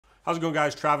How's it going,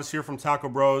 guys? Travis here from Tackle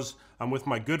Bros. I'm with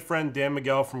my good friend Dan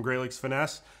Miguel from Great Lakes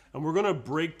Finesse, and we're gonna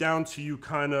break down to you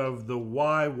kind of the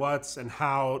why, what's, and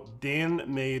how Dan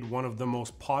made one of the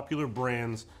most popular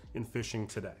brands in fishing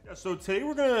today. So today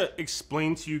we're gonna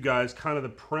explain to you guys kind of the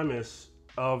premise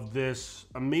of this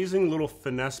amazing little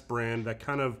finesse brand that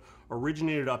kind of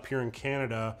originated up here in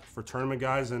Canada for tournament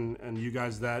guys and you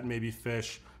guys that maybe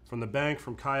fish from the bank,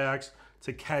 from kayaks,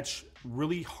 to catch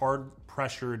really hard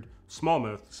pressured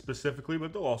smallmouth specifically,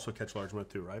 but they'll also catch largemouth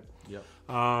too, right? Yep.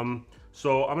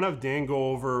 So I'm gonna have Dan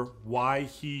go over why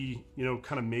he,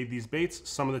 kind of made these baits,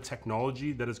 some of the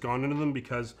technology that has gone into them,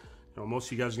 because most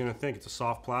of you guys are gonna think it's a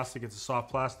soft plastic, it's a soft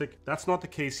plastic. That's not the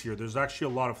case here. There's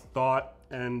actually a lot of thought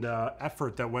and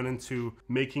effort that went into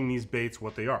making these baits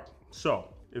what they are. So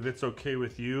if it's okay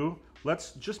with you,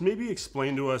 let's just maybe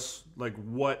explain to us like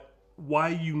why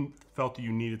you felt that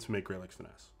you needed to make Great Lakes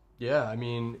Finesse. Yeah, I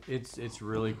mean, it's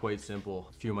really quite simple.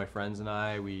 A few of my friends and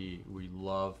I, we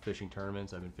love fishing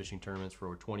tournaments. I've been fishing tournaments for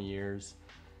over 20 years,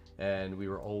 and we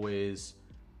were always,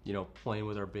 playing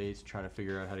with our baits, trying to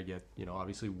figure out how to get,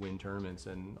 obviously win tournaments.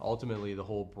 And ultimately, the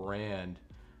whole brand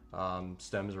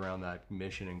stems around that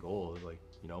mission and goal of like,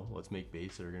 let's make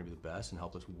baits that are going to be the best and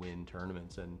help us win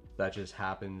tournaments. And that just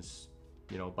happens,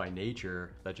 by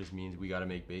nature. That just means we got to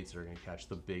make baits that are going to catch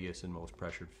the biggest and most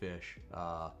pressured fish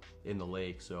in the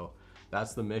lake. So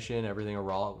that's the mission. Everything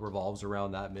revolves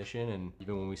around that mission. And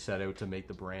even when we set out to make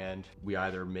the brand, we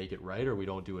either make it right or we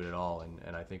don't do it at all.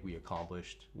 And I think we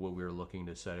accomplished what we were looking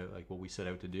to set out, like what we set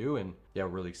out to do. And yeah, we're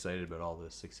really excited about all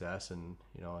this success. And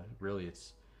really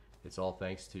it's all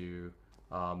thanks to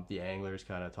the anglers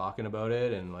kind of talking about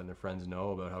it and letting their friends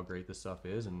know about how great this stuff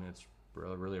is. And it's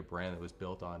really a brand that was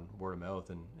built on word of mouth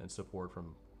and support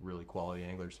from really quality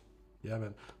anglers. Yeah,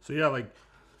 man. So yeah, like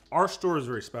our store is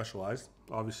very specialized.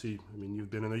 Obviously, I mean, you've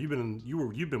been in there.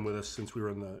 You've been with us since we were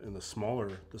in the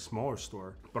smaller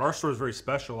store. But our store is very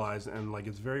specialized, and like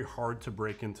it's very hard to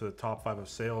break into the top 5 of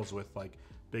sales with like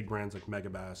big brands like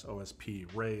Megabass, OSP,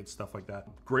 Raid, stuff like that.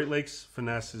 Great Lakes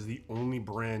Finesse is the only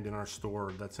brand in our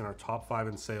store that's in our top 5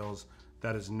 in sales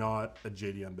that is not a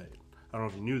JDM bait. I don't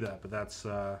know if you knew that, but that's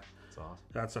awesome.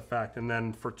 That's a fact. And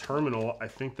then for terminal, I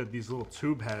think that these little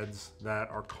tube heads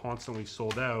that are constantly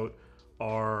sold out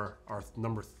are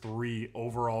number 3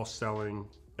 overall selling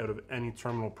out of any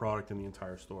terminal product in the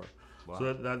entire store. Wow.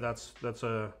 So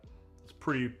that's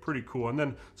pretty cool. And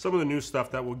then some of the new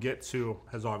stuff that we'll get to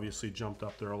has obviously jumped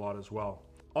up there a lot as well.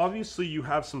 Obviously, you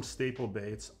have some staple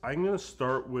baits. I'm gonna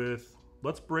start with,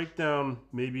 let's break down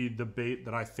maybe the bait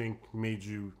that I think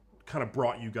kind of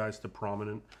brought you guys to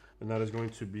prominent. And that is going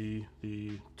to be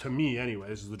to me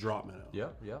anyways, is the drop minnow.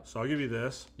 Yeah. So I'll give you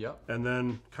this. Yeah. And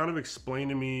then kind of explain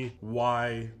to me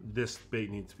why this bait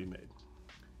needs to be made.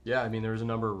 Yeah, I mean, there's a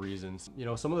number of reasons.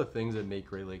 Some of the things that make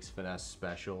Great Lakes Finesse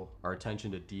special are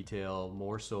attention to detail,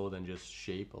 more so than just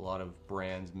shape. A lot of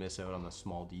brands miss out on the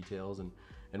small details,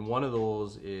 and one of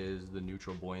those is the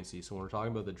neutral buoyancy. So when we're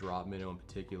talking about the drop minnow in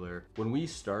particular, when we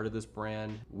started this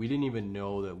brand, we didn't even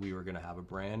know that we were gonna have a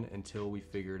brand until we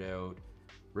figured out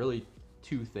really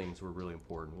 2 things were really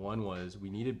important. One was we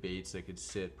needed baits that could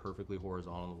sit perfectly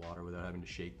horizontal in the water without having to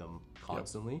shake them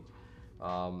constantly.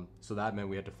 Yep. So that meant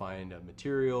we had to find a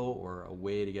material or a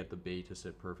way to get the bait to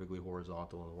sit perfectly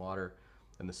horizontal in the water.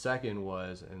 And the second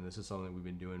was, and this is something we've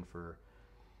been doing for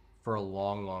a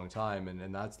long time,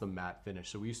 and that's the matte finish.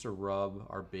 So we used to rub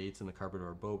our baits in the carpet of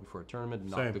our boat before a tournament,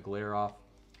 knock the glare off.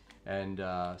 And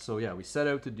so yeah, we set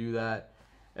out to do that.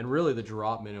 And really the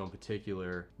drop minnow in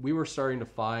particular, we were starting to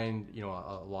find, a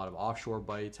lot of offshore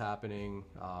bites happening.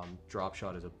 Drop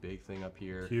shot is a big thing up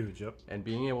here. Huge, yep. And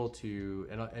being able to,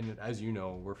 and as you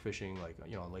know, we're fishing like,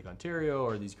 on Lake Ontario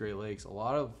or these Great Lakes, a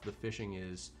lot of the fishing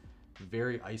is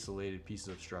very isolated pieces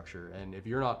of structure. And if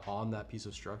you're not on that piece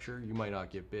of structure, you might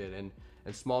not get bit. And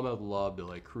smallmouth love to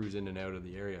like cruise in and out of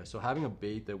the area. So having a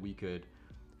bait that we could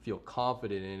feel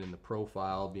confident in the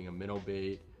profile, being a minnow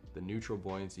bait, the neutral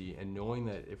buoyancy, and knowing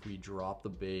that if we drop the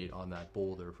bait on that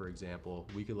boulder, for example,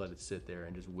 we could let it sit there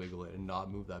and just wiggle it and not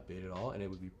move that bait at all, and it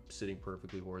would be sitting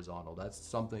perfectly horizontal. That's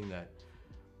something that,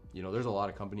 there's a lot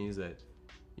of companies that,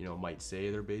 might say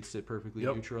their baits sit perfectly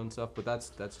neutral and stuff, but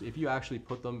that's if you actually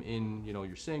put them in,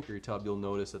 your sink or your tub, you'll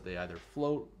notice that they either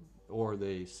float or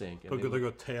they sink. And they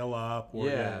go tail up. Or,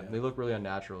 yeah, they look really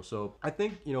unnatural. So I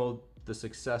think, the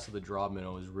success of the drop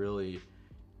minnow is really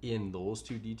in those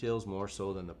 2 details more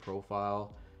so than the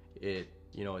profile. It's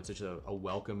such a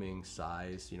welcoming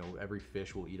size. Every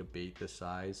fish will eat a bait this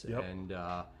size. Yep. And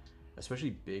especially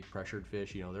big pressured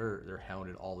fish, they're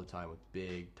hounded all the time with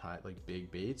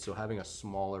big baits. So having a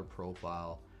smaller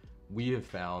profile we have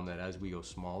found that as we go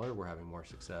smaller, we're having more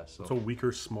success. So it's a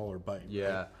weaker, smaller bite.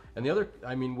 Yeah. Right? And the other,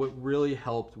 I mean, what really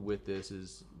helped with this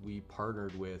is we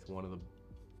partnered with one of the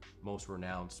most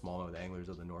renowned smallmouth anglers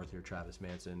of the north here, Travis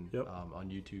Manson. Yep. On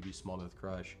YouTube, he's Smallmouth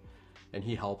Crush, and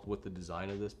he helped with the design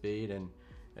of this bait, and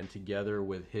together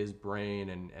with his brain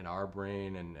and our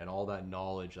brain and all that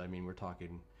knowledge, I mean, we're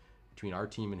talking between our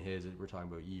team and his, we're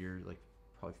talking about years, like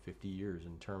probably 50 years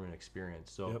in tournament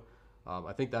experience. So Yep.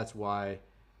 I think that's why at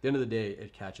the end of the day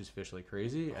it catches fish like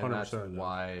crazy, and that's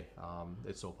why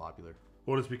it's so popular.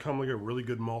 Well, it's become like a really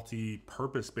good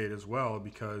multi-purpose bait as well,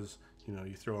 because you know,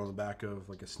 you throw it on the back of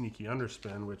like a sneaky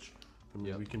underspin, which I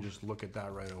mean, we can just look at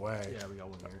that right away. Yeah, we got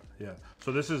one here. Yeah.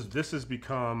 So this has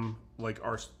become like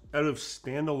our, out of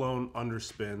standalone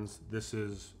underspins, this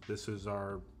is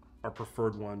our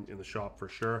preferred one in the shop for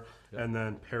sure. Yep. And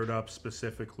then paired up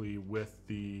specifically with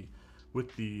the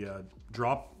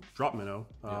drop minnow,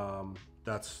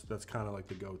 that's kind of like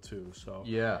the go-to. So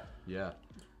yeah.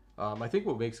 I think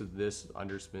what makes this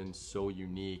underspin so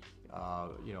unique,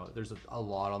 you know, there's a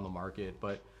lot on the market,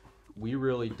 but we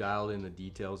really dialed in the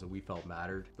details that we felt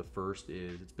mattered. The first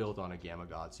is it's built on a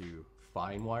Gamakatsu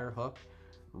fine wire hook.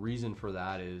 Reason for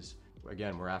that is,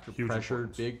 again, we're after big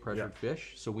pressured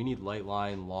fish, so we need light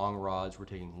line, long rods. We're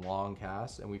taking long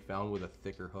casts, and we found with a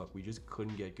thicker hook, we just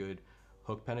couldn't get good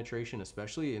hook penetration,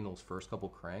 especially in those first couple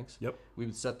cranks. Yep. We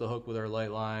would set the hook with our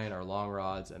light line, our long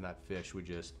rods, and that fish would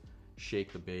just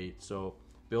shake the bait. So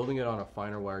building it on a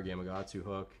finer wire Gamakatsu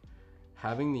hook,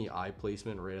 having the eye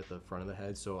placement right at the front of the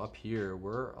head. So up here,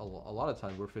 we're a lot of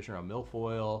times we're fishing around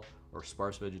milfoil or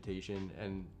sparse vegetation,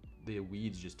 and the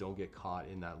weeds just don't get caught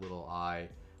in that little eye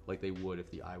like they would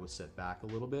if the eye was set back a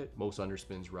little bit. Most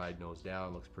underspins ride nose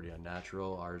down, looks pretty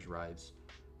unnatural. Ours rides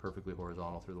perfectly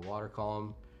horizontal through the water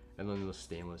column. And then the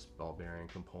stainless ball bearing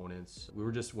components. We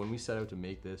were just, when we set out to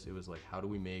make this, it was like, how do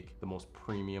we make the most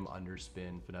premium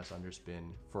underspin, finesse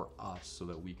underspin for us so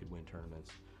that we could win tournaments?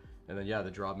 And then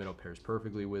the drop minnow pairs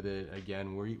perfectly with it.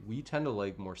 Again, we tend to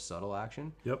like more subtle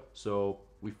action. Yep. So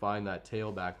we find that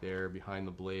tail back there behind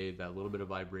the blade, that little bit of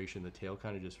vibration, the tail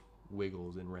kind of just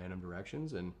wiggles in random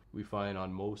directions. And we find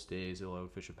on most days it'll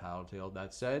outfish a paddle tail.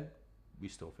 That said, we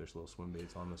still fish little swim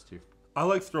baits on this too. I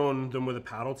like throwing them with a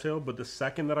paddle tail, but the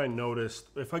second that I noticed,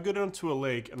 if I go down to a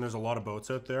lake and there's a lot of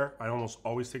boats out there, I almost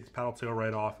always take the paddle tail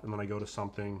right off, and then I go to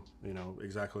something, you know,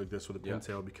 exactly like this with a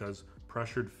pintail, because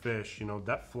pressured fish, you know,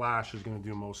 that flash is going to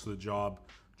do most of the job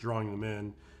drawing them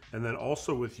in. And then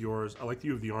also with yours, I like that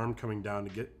you have the arm coming down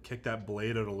to kick that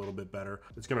blade out a little bit better.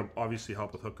 It's going to obviously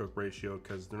help with hook ratio,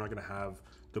 because they're not going to have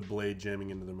the blade jamming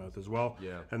into their mouth as well.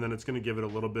 Yeah. And then it's going to give it a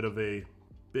little bit of a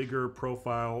bigger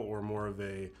profile, or more of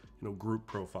a, you know, group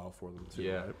profile for them too.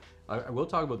 Yeah, right? I will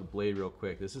talk about the blade real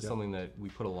quick. This is something that we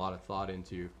put a lot of thought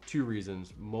into. Two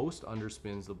reasons. Most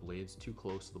underspins, the blade's too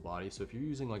close to the body. So if you're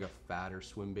using like a fatter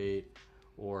swim bait,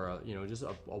 or you know, just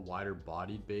a wider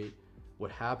bodied bait,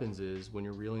 what happens is when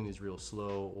you're reeling these real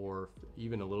slow, or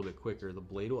even a little bit quicker, the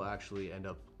blade will actually end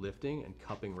up lifting and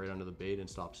cupping right under the bait and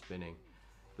stop spinning.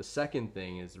 The second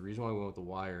thing is the reason why we went with the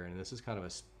wire, and this is kind of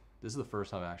this is the first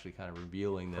time I'm actually kind of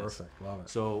revealing this. Perfect, love it.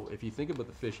 So if you think about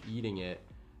the fish eating it,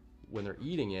 when they're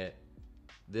eating it,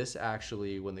 this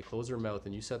actually, when they close their mouth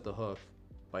and you set the hook,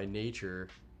 by nature,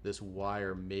 this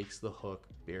wire makes the hook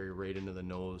bury right into the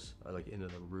nose, or like into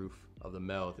the roof of the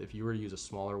mouth. If you were to use a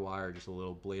smaller wire, just a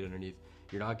little blade underneath,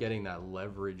 you're not getting that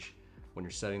leverage when you're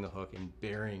setting the hook and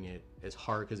burying it as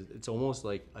hard, because it's almost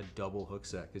like a double hook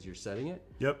set, because you're setting it,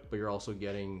 but you're also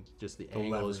getting just the angle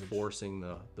leverage is forcing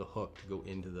the hook to go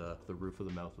into the roof of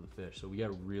the mouth of the fish. So we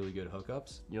got really good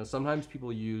hookups. You know, sometimes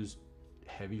people use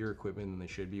heavier equipment than they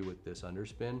should be with this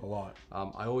underspin. A lot.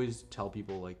 I always tell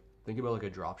people, like, think about like a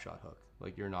drop shot hook.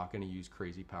 Like, you're not going to use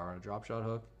crazy power on a drop shot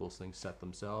hook. Those things set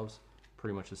themselves.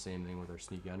 Pretty much the same thing with our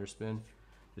sneaky underspin.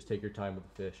 Just take your time with the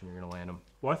fish and you're gonna land them.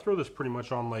 Well, I throw this pretty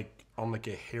much on like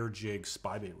a hair jig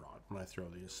spy bait rod when I throw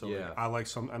these. So like, I like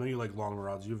I know you like long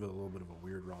rods. You have a little bit of a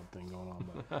weird rod thing going on,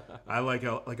 but I like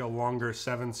a longer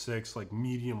 7.6, like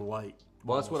medium light.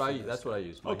 Well, that's what I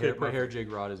use. My hair jig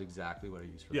rod is exactly what I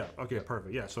use for that. Okay,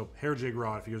 perfect. Yeah, so hair jig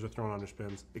rod. If you guys are throwing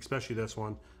underspins, especially this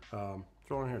one,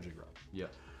 throw on a hair jig rod. Yeah.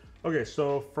 Okay,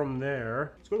 so from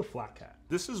there, let's go to flat cat.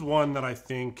 This is one that I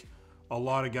think a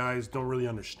lot of guys don't really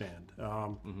understand.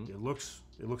 It looks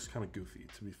kind of goofy,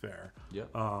 to be fair. Yeah.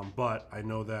 But I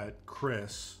know that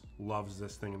Chris loves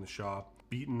this thing in the shop,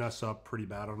 beaten us up pretty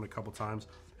bad on it a couple times,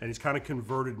 and he's kind of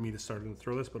converted me to starting to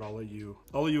throw this. But I'll let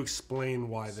you explain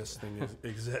why this thing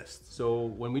exists. So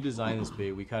when we designed this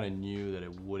bait, we kind of knew that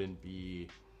it wouldn't be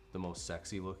the most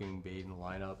sexy looking bait in the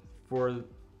lineup. For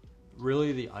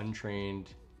really the untrained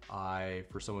eye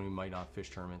for someone who might not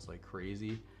fish tournaments like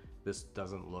crazy. This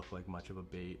doesn't look like much of a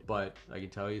bait, but I can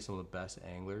tell you some of the best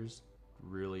anglers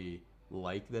really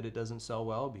like that it doesn't sell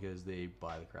well because they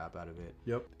buy the crap out of it.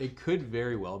 Yep. It could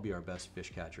very well be our best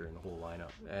fish catcher in the whole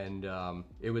lineup. And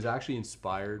it was actually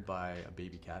inspired by a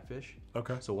baby catfish.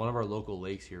 Okay. So one of our local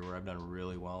lakes here where I've done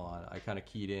really well on, I kind of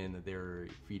keyed in that they were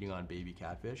feeding on baby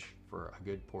catfish for a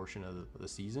good portion of the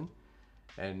season.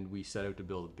 And we set out to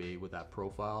build a bait with that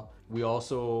profile. We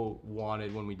also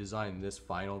wanted, when we designed this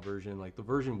final version, like the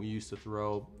version we used to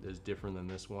throw is different than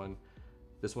this one.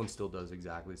 This one still does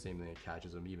exactly the same thing. It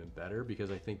catches them even better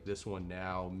because I think this one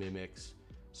now mimics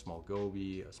small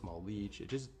goby, a small leech. It's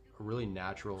just a really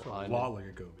natural. So a lot like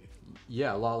a goby.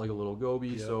 Yeah, a lot like a little goby.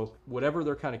 Yep. So whatever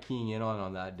they're kind of keying in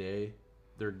on that day,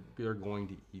 they're going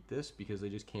to eat this because they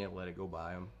just can't let it go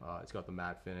by them. It's got the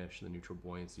matte finish, the neutral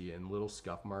buoyancy, and little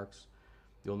scuff marks.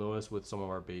 You'll notice with some of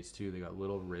our baits too, they got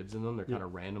little ribs in them. They're kind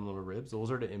of random little ribs. Those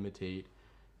are to imitate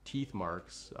teeth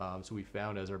marks. So we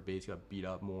found as our baits got beat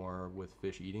up more with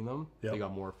fish eating them, they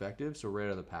got more effective. So right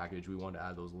out of the package, we wanted to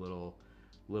add those little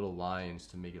lines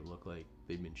to make it look like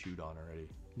they've been chewed on already.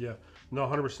 Yeah, no,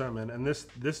 100%, man. And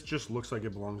this just looks like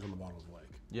it belongs on the bottom of the lake.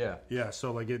 Yeah. Yeah,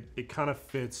 so like it kind of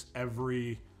fits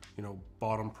every,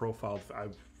 bottom profile.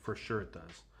 For sure it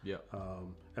does. Yeah.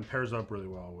 And pairs up really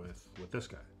well with this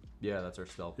guy. Yeah, that's our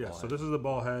stealth ball So head. this is the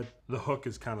ball head. The hook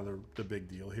is kind of the big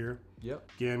deal here. Yep.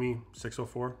 Gammy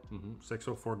 604,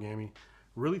 604 gammy.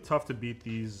 Really tough to beat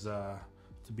these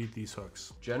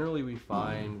hooks. Generally, we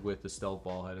find with the stealth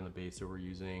ball head and the baits that we're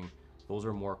using, those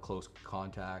are more close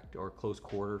contact or close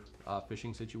quarter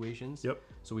fishing situations. Yep.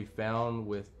 So we found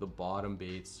with the bottom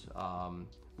baits,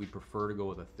 we prefer to go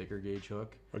with a thicker gauge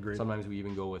hook. Agreed. Sometimes we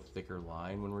even go with thicker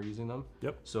line when we're using them.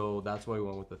 Yep. So that's why we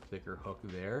went with the thicker hook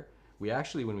there. We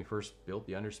actually, when we first built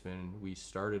the underspin, we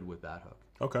started with that hook.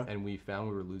 Okay. And we found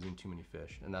we were losing too many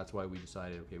fish. And that's why we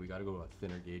decided, okay, we got to go with a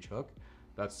thinner gauge hook.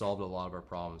 That solved a lot of our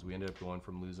problems. We ended up going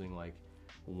from losing like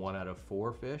 1 out of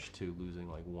 4 fish to losing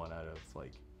like 1 out of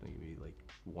maybe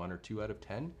 1 or 2 out of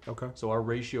 10. Okay. So our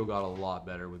ratio got a lot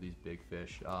better with these big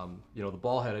fish. The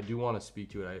ball head, I do want to speak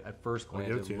to it. At first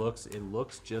glance, it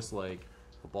looks just like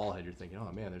a ball head. You're thinking,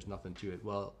 oh man, there's nothing to it.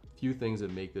 Well, a few things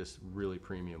that make this really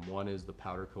premium. One is the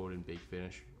powder coat and baked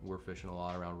finish. We're fishing a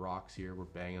lot around rocks here. We're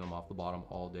banging them off the bottom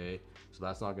all day, so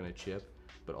that's not going to chip.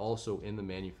 But also in the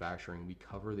manufacturing, we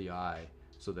cover the eye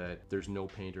so that there's no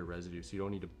paint or residue, so you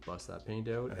don't need to bust that paint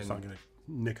out. It's not going to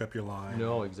nick up your line.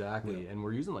 No, exactly. And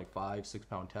we're using like 5-6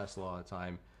 pound Tesla all the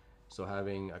time, so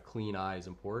having a clean eye is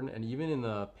important. And even in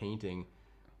the painting,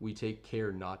 we take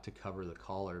care not to cover the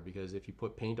collar, because if you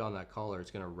put paint on that collar,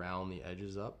 it's going to round the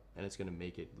edges up and it's going to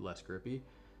make it less grippy.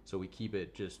 So we keep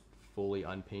it just fully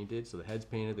unpainted. So the head's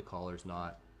painted, the collar's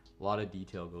not. A lot of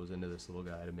detail goes into this little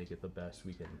guy to make it the best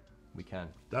we can.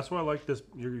 That's why I like this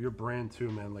your brand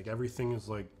too, man. Like everything is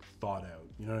like thought out.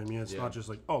 You know what I mean? It's not just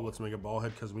like, oh, let's make a ball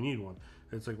head because we need one.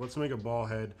 It's like, let's make a ball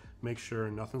head, make sure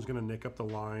nothing's gonna nick up the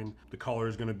line. The collar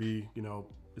is gonna be,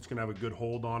 it's gonna have a good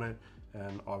hold on it,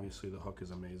 and obviously the hook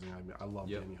is amazing. I love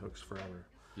Gammy hooks forever.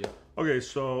 Yeah. Okay,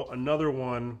 so another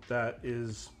one that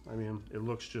is, it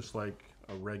looks just like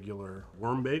a regular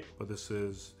worm bait, but this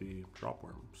is the drop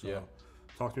worm. So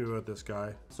talk to me about this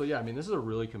guy. So yeah, this is a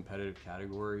really competitive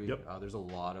category. Yep. There's a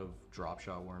lot of drop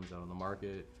shot worms out on the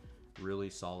market, really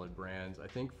solid brands. I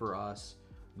think for us,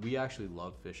 we actually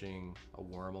love fishing a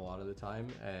worm a lot of the time.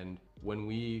 And when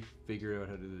we figured out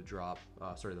how to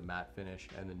do the matte finish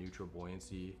and the neutral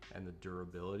buoyancy and the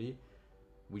durability,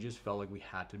 we just felt like we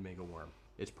had to make a worm.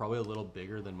 It's probably a little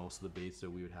bigger than most of the baits that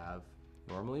we would have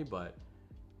normally, but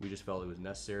we just felt it was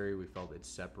necessary. We felt it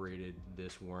separated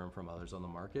this worm from others on the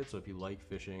market. So if you like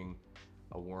fishing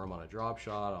a worm on a drop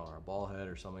shot, on a ball head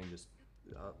or something, just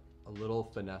a little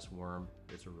finesse worm,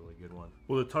 it's a really good one.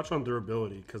 Well, to touch on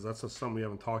durability, because that's something we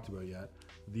haven't talked about yet,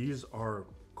 these are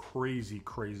crazy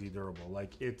durable.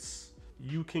 Like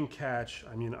you can catch,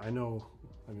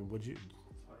 would you?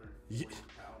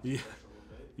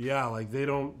 Yeah, like they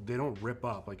don't rip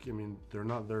up. Like,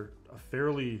 they're a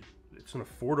fairly, it's an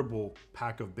affordable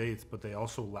pack of baits, but they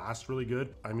also last really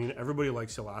good. Everybody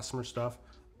likes elastomer stuff.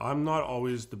 I'm not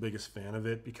always the biggest fan of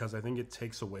it because I think it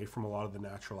takes away from a lot of the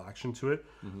natural action to it.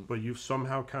 But you've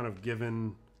somehow kind of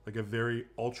given like a very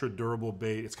ultra durable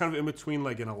bait. It's kind of in between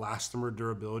like an elastomer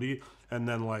durability and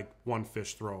then like one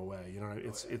fish throwaway.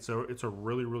 It's a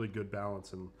really good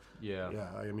balance. And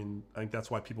I think that's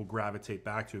why people gravitate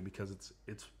back to it, because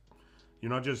it's you're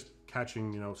not just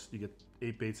catching, you get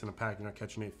 8 baits in a pack, you're not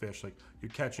catching 8 fish. Like, you're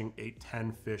catching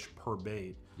 8-10 fish per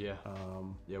bait. Yeah.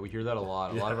 We hear that a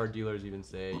lot. A lot of our dealers even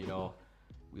say,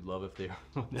 We'd love if they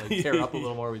like tear up a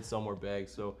little more. We'd sell more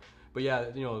bags. So, but yeah,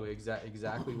 you know,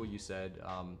 exactly what you said.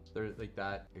 There's like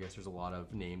that. I guess there's a lot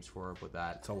of names for it, but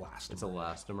that It's elastomer. it's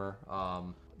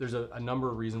elastomer. There's a number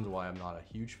of reasons why I'm not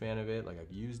a huge fan of it. Like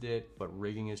I've used it, but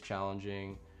rigging is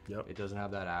challenging. Yep. It doesn't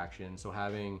have that action. So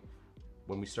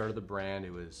when we started the brand,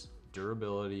 it was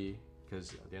durability,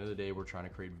 because at the end of the day, we're trying to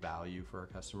create value for our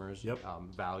customers. Yep.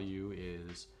 Value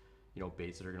is, you know,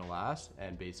 baits that are going to last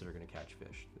and baits that are going to catch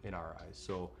fish in our eyes.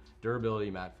 So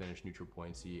durability, matte finish, neutral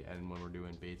buoyancy, and when we're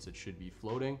doing baits that should be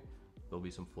floating, there'll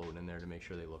be some floating in there to make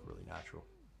sure they look really natural.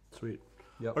 Sweet.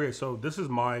 Yep. Okay, so this is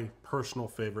my personal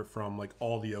favorite from like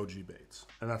all the OG baits,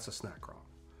 and that's a snack craw.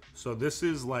 So this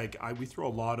is like, we throw a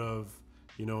lot of,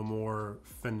 you know, more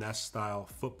finesse style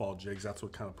football jigs. That's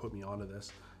what kind of put me onto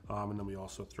this. And then we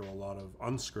also throw a lot of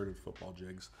unskirted football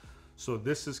jigs. So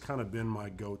this has kind of been my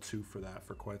go-to for that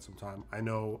for quite some time. I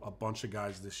know a bunch of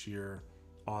guys this year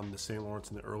on the St.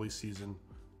 Lawrence in the early season,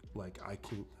 like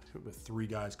the 3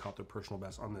 guys caught their personal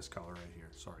best on this color right here.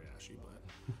 Sorry, Ashy,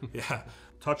 but yeah.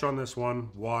 Touch on this one.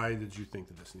 Why did you think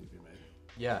that this needed to be made?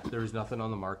 Yeah, there's nothing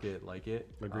on the market like it.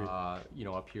 Agreed. You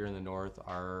know, up here in the north,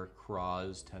 our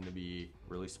craws tend to be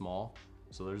really small.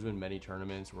 So there's been many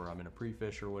tournaments where I'm in a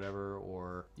pre-fish or whatever,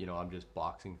 or, you know, I'm just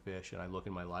boxing fish and I look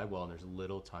in my live well and there's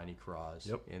little tiny craws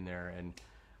in there. And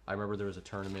I remember there was a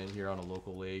tournament here on a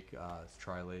local lake, it's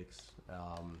Tri Lakes.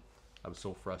 I was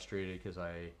so frustrated because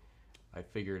I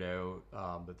figured out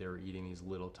that they were eating these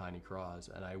little tiny craws,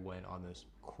 and I went on this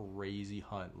crazy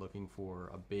hunt looking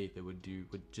for a bait that would do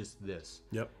with just this.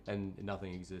 Yep. And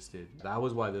nothing existed. That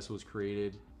was why this was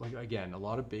created. Like, again, a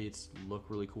lot of baits look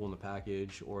really cool in the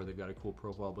package, or they've got a cool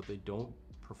profile, but they don't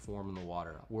perform in the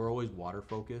water. We're always water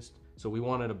focused, so we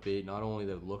wanted a bait not only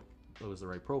that was the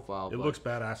right profile. It looks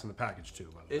badass in the package too,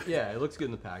 by the way. Yeah, it looks good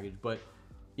in the package, but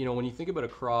you know, when you think about a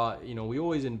craw, you know, we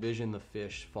always envision the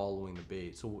fish following the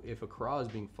bait. So if a craw is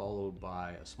being followed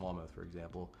by a smallmouth, for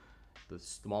example, the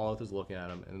smallmouth is looking at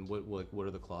them, and what are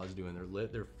the claws doing?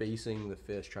 They're facing the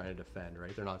fish, trying to defend,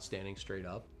 right? They're not standing straight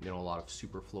up. You know, a lot of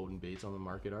super floating baits on the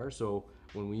market are. So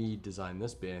when we designed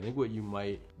this bait, I think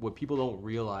what people don't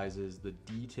realize is the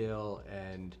detail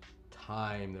and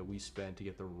time that we spent to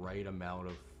get the right amount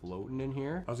of floating in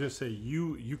here. I was gonna say,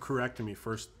 you corrected me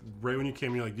first right when you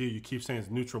came. You're like, dude, you keep saying it's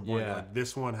neutral buoyant. Yeah. Like,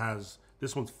 this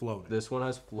one's floating. This one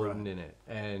has floating in it,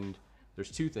 and there's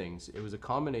 2 things. It was a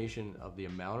combination of the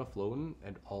amount of floating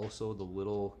and also the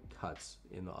little cuts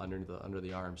in under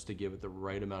the arms to give it the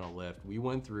right amount of lift. We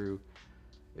went through,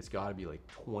 it's got to be like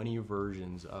 20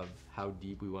 versions of how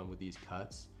deep we went with these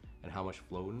cuts and how much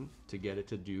floating to get it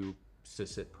to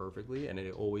sit perfectly, and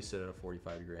it always sit at a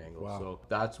 45-degree angle. Wow. So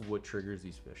that's what triggers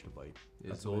these fish to bite.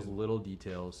 It's those amazing. little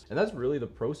details, and that's really the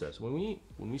process. When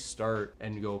we start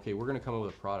and go, okay, we're gonna come up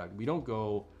with a product. We don't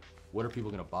go, what are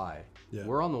people gonna buy? Yeah.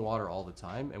 We're on the water all the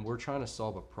time, and we're trying to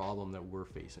solve a problem that we're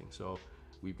facing. So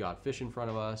we've got fish in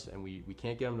front of us, and we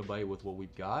can't get them to bite with what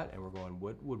we've got, and we're going,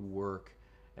 what would work?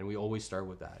 And we always start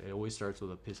with that. It always starts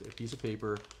with a piece of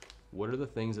paper. What are the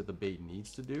things that the bait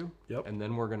needs to do? Yep. And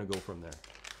then we're gonna go from there.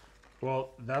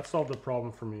 Well, that solved the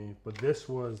problem for me, but this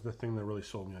was the thing that really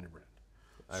sold me on your brand.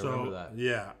 I remember that.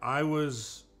 Yeah, I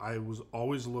was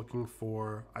always looking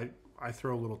for. I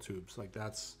throw little tubes like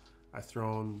that's. I've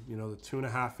thrown, you know, the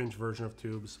 2.5-inch version of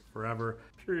tubes forever.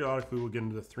 Periodically, we'll get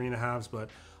into the 3.5s,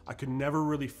 but I could never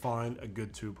really find a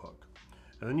good tube hook.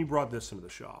 And then you brought this into the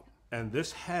shop, and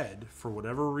this head, for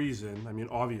whatever reason, I mean,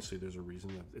 obviously there's a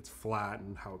reason that it's flat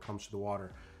and how it comes to the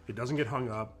water. It doesn't get hung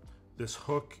up. This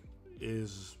hook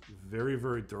is very,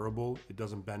 very durable. It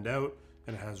doesn't bend out,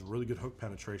 and it has really good hook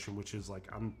penetration, which is like,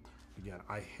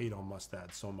 I hate on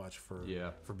mustad so much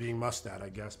for being mustad, I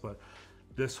guess, but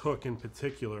this hook in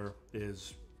particular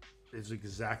is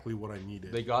exactly what I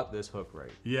needed. They got this hook right.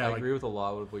 Yeah, I agree with a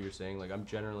lot of what you're saying. Like,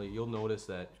 you'll notice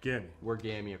that we're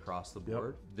gammy across the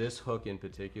board. Yep. This hook in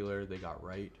particular, they got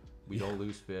right. We don't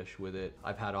lose fish with it.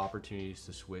 I've had opportunities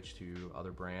to switch to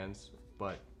other brands,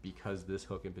 but because this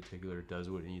hook in particular does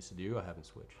what it needs to do, I haven't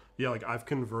switched. Yeah, like I've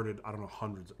converted, I don't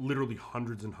know, literally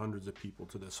hundreds and hundreds of people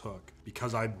to this hook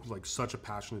because I'm like such a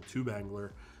passionate tube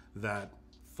angler that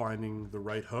finding the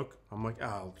right hook, I'm like,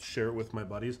 I'll share it with my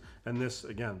buddies. And this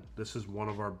is one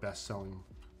of our best selling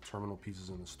terminal pieces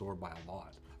in the store by a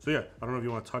lot. So yeah, I don't know if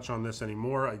you want to touch on this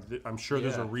anymore. I'm sure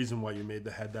there's a reason why you made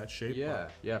the head that shape.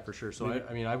 Yeah, for sure. So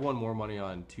I've won more money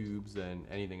on tubes than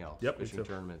anything else. Fishing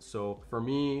tournaments. So for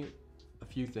me, a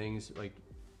few things, like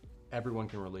everyone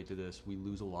can relate to this. We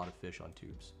lose a lot of fish on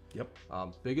tubes. Yep.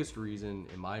 Biggest reason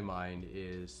in my mind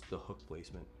is the hook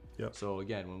placement. Yep. So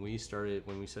again, when we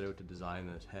set out to design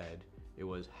this head, it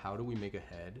was how do we make a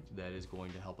head that is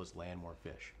going to help us land more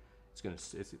fish?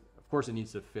 of course it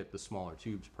needs to fit the smaller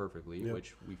tubes perfectly,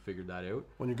 which we figured that out.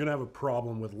 When you're gonna have a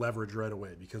problem with leverage right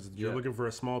away because you're looking for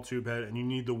a small tube head and you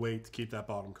need the weight to keep that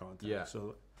bottom contact. Yeah.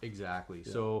 So exactly.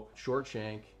 Yeah. So short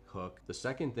shank hook. The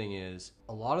second thing is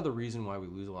a lot of the reason why we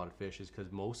lose a lot of fish is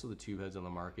because most of the tube heads on the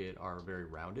market are very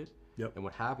rounded. Yep. And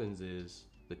what happens is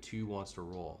the tube wants to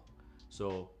roll.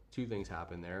 So two things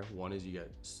happen there. One is you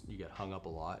get hung up a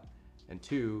lot. And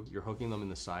two, you're hooking them in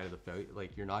the side of the fish.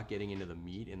 Like you're not getting into the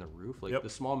meat in the roof. Like the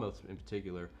smallmouth in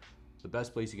particular, the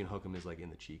best place you can hook them is like in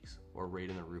the cheeks or right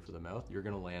in the roof of the mouth. You're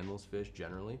gonna land those fish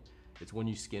generally. It's when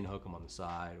you skin hook them on the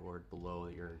side or below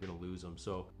that you're gonna lose them.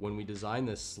 So when we designed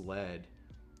this sled,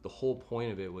 the whole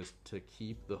point of it was to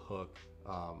keep the hook,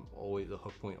 the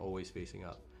hook point always facing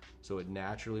up. So it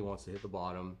naturally wants to hit the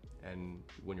bottom, and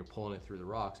when you're pulling it through the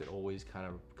rocks, it always kind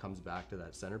of comes back to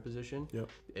that center position. Yep.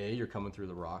 You're coming through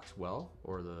the rocks well,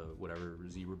 or the whatever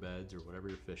zebra beds or whatever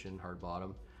you're fishing, hard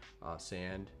bottom,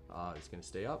 sand, it's gonna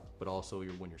stay up. But also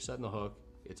when you're setting the hook,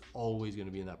 it's always gonna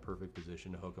be in that perfect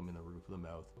position to hook them in the roof of the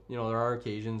mouth. You know, there are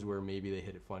occasions where maybe they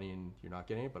hit it funny and you're not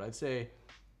getting it, but I'd say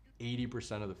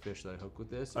 80% of the fish that I hook with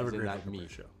this is in that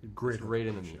meat. Great, it's right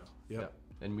in the meat. Yep.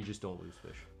 And we just don't lose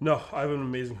fish. No, I have an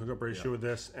amazing hookup ratio with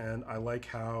this, and I like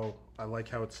how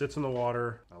it sits in the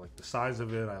water. I like the size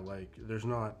of it. I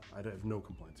have no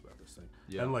complaints about this thing.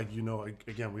 Yeah. And like, you know,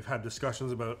 again, we've had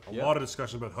discussions about a lot of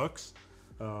discussions about hooks.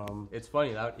 It's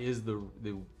funny, that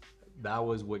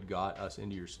was what got us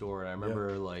into your store. And I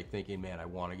remember like thinking, man, I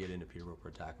want to get into Peterborough Pro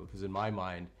Tackle, because in my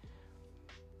mind,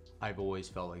 I've always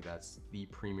felt like that's the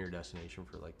premier destination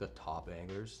for like the top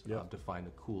anglers to find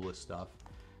the coolest stuff.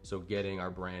 So getting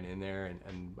our brand in there,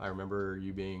 and I remember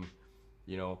you being,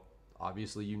 you know,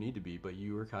 obviously you need to be, but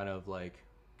you were kind of like,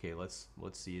 okay, let's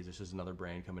see, is this just another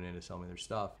brand coming in to sell me their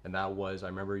stuff? And that was, I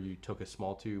remember you took a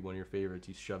small tube, one of your favorites,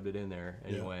 you shoved it in there,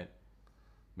 and you went,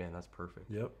 man, that's perfect.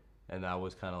 Yep. And that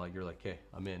was kind of like, you're like, okay,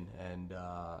 I'm in. And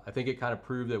I think it kind of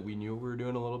proved that we knew what we were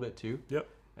doing a little bit too. Yep.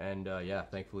 And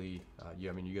thankfully,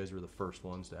 I mean, you guys were the first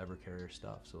ones to ever carry our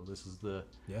stuff. So this is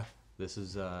this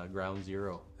is ground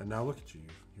zero. And now look at you,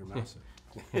 you're massive.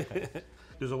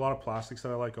 There's a lot of plastics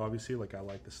that I like, obviously. Like I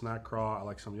like the snack craw, I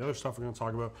like some of the other stuff we're gonna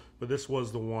talk about, but this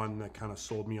was the one that kind of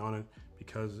sold me on it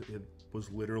because it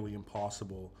was literally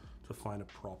impossible to find a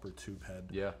proper tube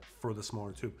head for the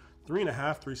smaller tube. 3.5,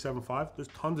 375, there's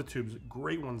tons of tubes,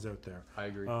 great ones out there. I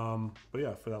agree. But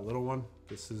yeah, for that little one,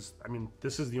 this is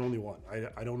the only one.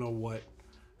 I don't know what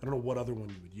other one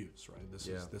you would use, right? This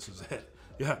is it.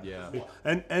 Yeah.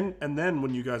 And then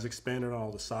when you guys expanded on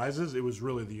all the sizes, it was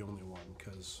really the only one,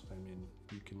 because I mean,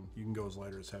 you can go as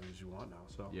light or as heavy as you want now.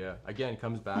 So yeah, again, it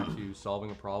comes back to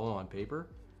solving a problem on paper.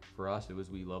 For us, it was,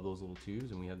 we love those little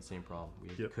tubes, and we had the same problem.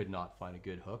 We could not find a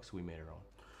good hook, so we made our own.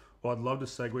 Well, I'd love to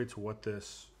segue to what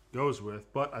this goes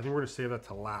with, but I think we're gonna save that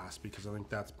to last, because I think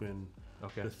that's been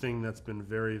the thing that's been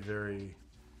very, very,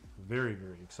 very,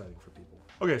 very exciting for people.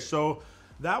 Okay, so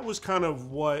that was kind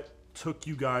of what took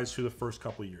you guys through the first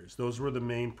couple of years. Those were the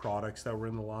main products that were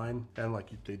in the line, and like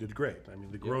they did great. I mean,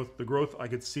 the growth, I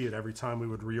could see it every time we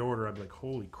would reorder. I'd be like,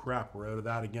 holy crap, we're out of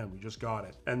that again. We just got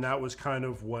it. And that was kind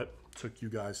of what took you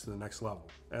guys to the next level.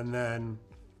 And then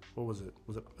what was it?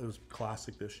 It was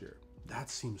Classic this year. It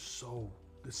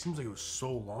seems like it was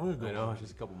so long ago. I know,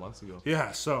 just a couple months ago.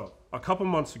 Yeah, so a couple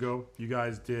months ago, you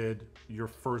guys did your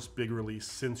first big release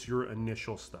since your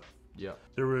initial stuff. Yeah.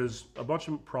 There was a bunch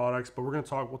of products, but we're going to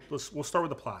talk, we'll start with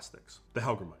the plastics, the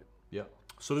Helgramite. Yeah.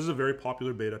 So this is a very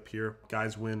popular bait up here.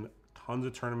 Guys win tons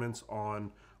of tournaments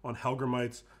on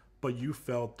Helgramites, but you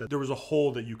felt that there was a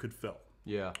hole that you could fill.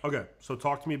 Yeah. Okay, so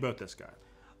talk to me about this guy.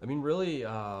 I mean, really,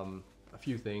 a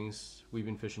few things. We've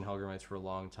been fishing Helgramites for a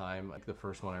long time. Like the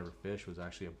first one I ever fished was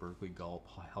actually a Berkeley Gulp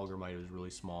Helgramite. It was really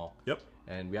small. Yep.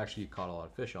 And we actually caught a lot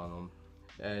of fish on them.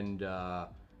 And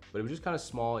but it was just kind of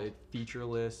small. It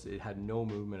featureless. It had no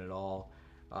movement at all.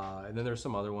 And then there's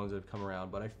some other ones that have come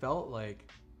around, but I felt like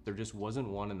there just wasn't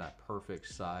one in that perfect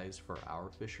size for our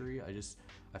fishery.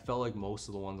 I felt like most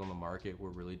of the ones on the market were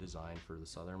really designed for the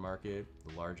southern market,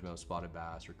 the largemouth spotted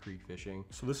bass or creek fishing.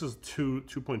 So this is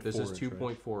 2.4. This is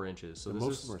 2.4 inches. So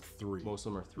most of them are 3. Most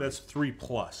of them are 3. That's 3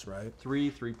 plus, right? 3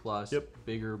 plus. Yep.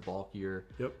 Bigger, bulkier.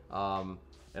 Yep.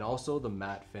 And also the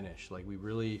matte finish. Like we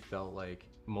really felt like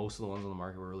most of the ones on the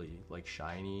market were really like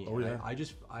shiny. Oh yeah.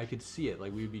 I could see it.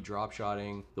 Like we'd be drop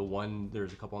shotting.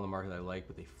 There's a couple on the market that I like,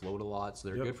 but they float a lot, so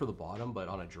they're good for the bottom. But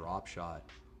on a drop shot,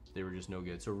 they were just no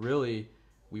good. So really,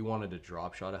 we wanted to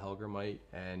drop shot a Helgramite,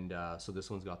 and so this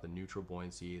one's got the neutral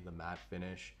buoyancy, the matte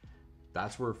finish,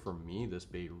 that's where, for me, this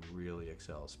bait really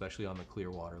excels, especially on the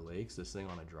clear water lakes. This thing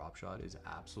on a drop shot is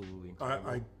absolutely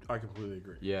incredible. I completely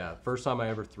agree. Yeah, first time I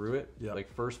ever threw it, Yep.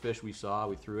 like first fish we saw,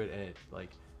 we threw it, and it like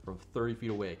from 30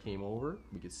 feet away, it came over,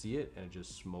 we could see it, and it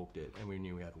just smoked it, and we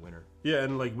knew we had a winner. Yeah,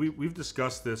 and like we've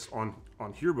discussed this on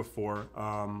here before.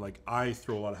 Like I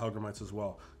throw a lot of Hellgrammites as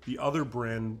well. The other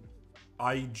brand,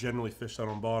 I generally fish that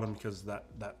on bottom because that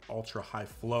ultra high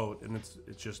float, and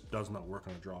it just does not work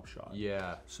on a drop shot.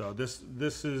 Yeah. So this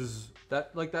is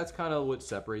that's kind of what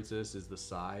separates this, is the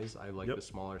size. I like Yep. the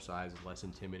smaller size, it's less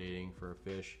intimidating for a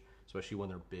fish, especially when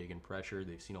they're big and pressured.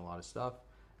 They've seen a lot of stuff.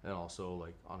 And also,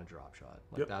 like, on a drop shot.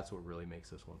 Like, Yep. that's what really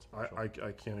makes this one special. I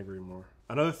can't agree more.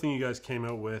 Another thing you guys came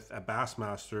out with at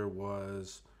Bassmaster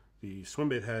was the swim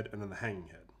bait head and then the hanging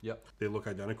head. Yep. They look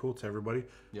identical to everybody.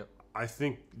 Yep. I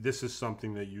think this is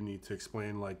something that you need to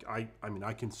explain. Like, I mean,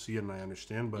 I can see it and I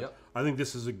understand, but Yep. I think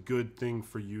this is a good thing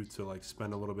for you to, like,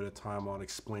 spend a little bit of time on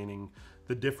explaining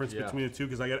the difference between the two,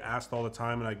 because I get asked all the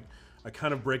time, and I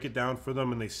kind of break it down for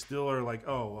them, and they still are like,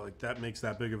 oh, like that makes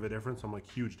that big of a difference. I'm like,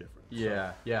 huge difference.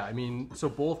 Yeah, yeah. I mean, so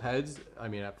both heads, I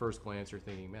mean, at first glance, you're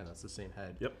thinking, man, that's the same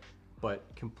head. Yep. But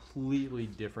completely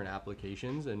different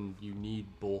applications, and you need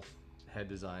both head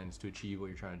designs to achieve what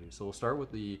you're trying to do. So we'll start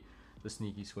with the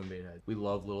sneaky swim bait head. We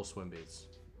love little swim baits.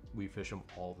 We fish them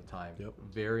all the time. Yep.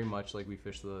 Very much like we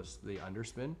fish the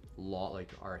underspin. Like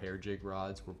our hair jig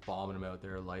rods, we're bombing them out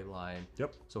there, light line.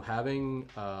 Yep. So having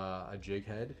a jig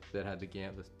head that had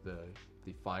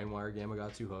the fine wire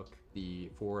Gamakatsu hook, the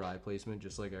forward eye placement,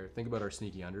 just like think about our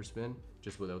sneaky underspin,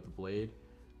 just without the blade.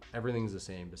 Everything's the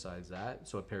same besides that.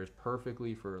 So it pairs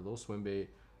perfectly for a little swim bait,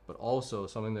 but also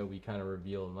something that we kind of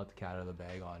reveal and let the cat out of the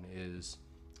bag on is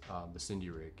the Cindy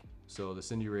rig. So the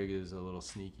Cindy rig is a little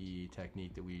sneaky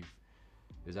technique that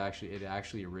it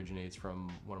actually originates from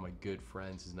one of my good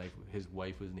friends. His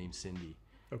wife was named Cindy.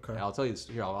 Okay. And I'll tell you this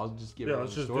here. I'll just give let's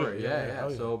the just story. do it. Yeah.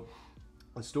 So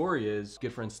the story is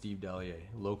good friend Steve Dellier,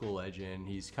 local legend.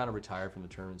 He's kind of retired from the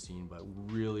tournament scene, but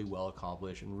really well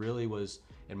accomplished, and really was,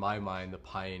 in my mind, the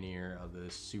pioneer of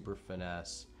this super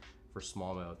finesse for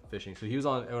smallmouth fishing. So he was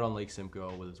out on Lake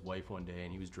Simcoe with his wife one day,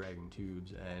 and he was dragging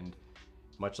tubes, and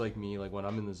much like me, like when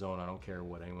I'm in the zone, I don't care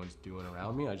what anyone's doing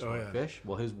around me. I just want to fish.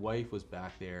 Well, his wife was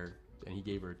back there, and he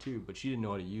gave her a tube, but she didn't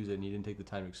know how to use it, and he didn't take the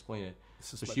time to explain it.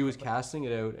 So she was casting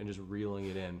it out and just reeling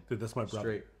it in. Dude, that's my brother.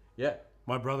 Straight. Yeah.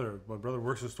 My brother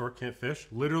works at a store, can't fish,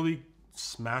 literally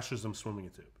smashes them swimming a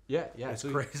tube. Yeah. It's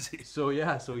crazy. So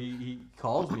he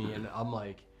calls me, and I'm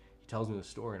like, he tells me the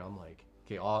story, and I'm like,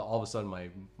 okay, all of a sudden my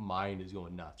mind is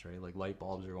going nuts, right? Like light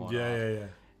bulbs are going off. Yeah.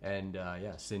 And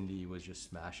Cindy was just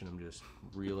smashing them, just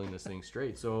reeling this thing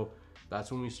straight. So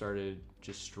that's when we started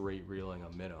just straight reeling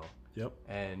a minnow. Yep.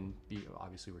 And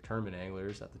obviously we're tournament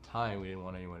anglers. At the time, we didn't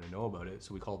want anyone to know about it.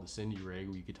 So we called the Cindy rig.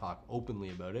 We could talk openly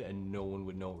about it, and no one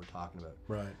would know what we're talking about.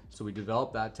 Right. So we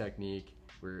developed that technique.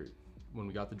 When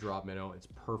we got the drop minnow, it's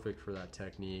perfect for that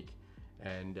technique.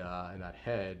 And that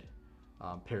head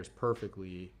pairs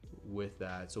perfectly with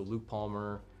that. So Luke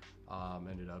Palmer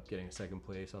ended up getting a second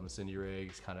place on the Cindy rig.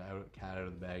 He's kind of cat out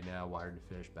of the bag now. Wired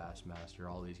to Fish, Bassmaster,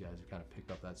 all these guys have kind of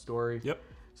picked up that story. Yep.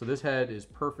 So this head is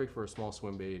perfect for a small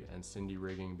swim bait and Cindy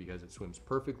rigging because it swims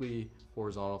perfectly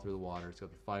horizontal through the water. It's got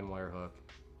the fine wire hook,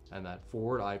 and that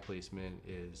forward eye placement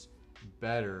is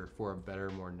better for a better,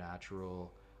 more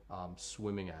natural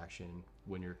swimming action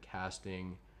when you're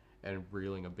casting and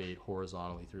reeling a bait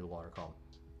horizontally through the water column.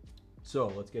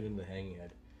 So let's get into the hanging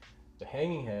head. The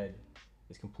hanging head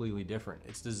is completely different.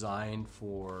 It's designed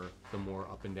for the more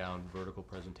up and down vertical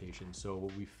presentation. So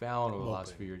what we found over the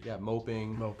last few years,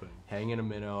 moping, hanging a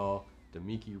minnow,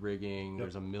 Damiki rigging,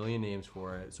 there's a million names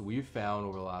for it. So we've found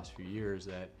over the last few years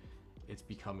that it's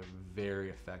becoming very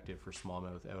effective for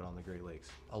smallmouth out on the Great Lakes.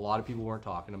 A lot of people weren't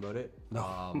talking about it.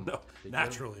 No,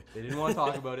 naturally. They didn't want to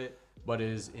talk about it, but it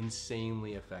is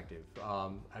insanely effective.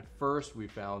 At first, we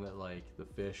found that like the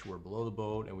fish were below the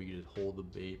boat, and we could just hold the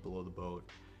bait below the boat,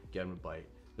 get them to bite.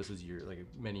 This was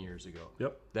many years ago.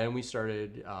 Yep. Then we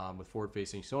started with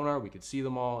forward-facing sonar. We could see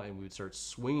them all, and we would start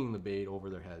swinging the bait over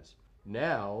their heads.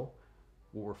 Now,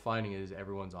 what we're finding is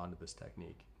everyone's onto this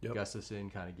technique. Yep. Gustafson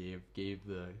kind of gave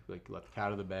the let the cat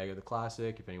out of the bag of the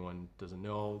classic. If anyone doesn't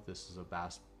know, this is a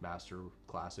Bassmaster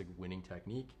classic winning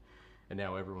technique, and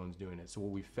now everyone's doing it. So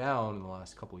what we found in the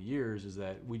last couple of years is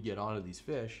that we'd get onto these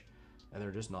fish, and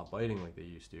they're just not biting like they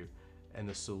used to. And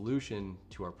the solution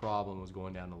to our problem was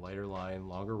going down to lighter line,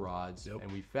 longer rods. Yep.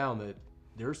 And we found that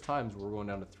there's times where we're going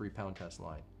down to 3-pound test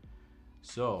line.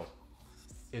 So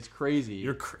it's crazy.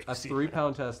 You're crazy. A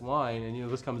 3-pound test line, and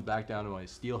this comes back down to my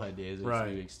steelhead days. I used to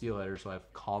be a big steelheader, so I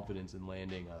have confidence in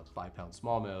landing a 5-pound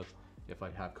smallmouth if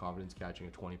I'd have confidence catching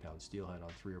a 20-pound steelhead on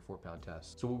 3 or 4 pound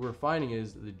tests. So what we're finding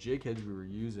is the jig heads we were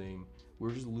using, we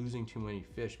were just losing too many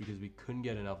fish because we couldn't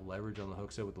get enough leverage on the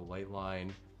hook set with the light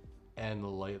line and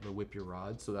the whip your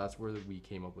rod. So that's where we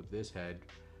came up with this head,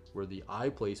 where the eye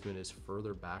placement is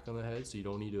further back on the head, so you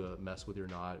don't need to mess with your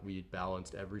knot. We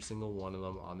balanced every single one of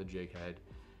them on the jig head,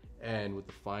 and with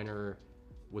a finer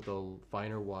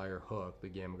wire hook, the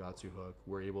Gamakatsu hook,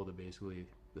 we're able to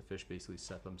the fish basically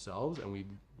set themselves, and we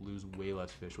lose way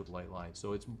less fish with light line.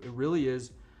 So it really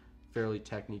is fairly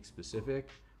technique specific.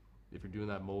 If you're doing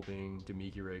that moping,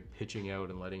 Demiki rig, pitching out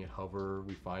and letting it hover,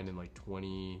 we find in like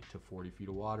 20 to 40 feet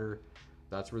of water,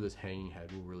 that's where this hanging head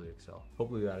will really excel.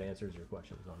 Hopefully that answers your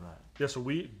questions on that. Yeah, so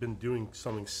we've been doing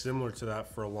something similar to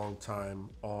that for a long time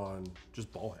on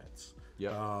just ball heads.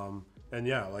 Yeah. And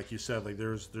yeah, like you said, like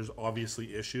there's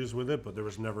obviously issues with it, but there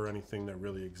was never anything that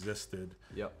really existed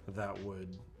that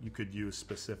you could use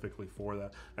specifically for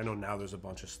that. I know now there's a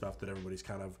bunch of stuff that everybody's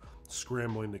kind of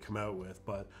scrambling to come out with,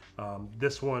 but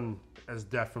this one has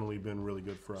definitely been really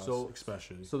good for us,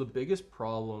 especially. So the biggest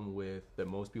problem that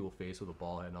most people face with a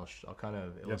ball head, and I'll kind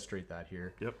of illustrate that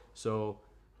here. Yep. So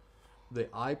the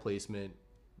eye placement,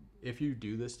 if you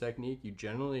do this technique, you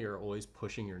generally are always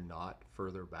pushing your knot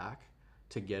further back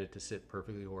to get it to sit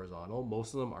perfectly horizontal.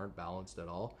 Most of them aren't balanced at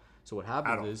all. So what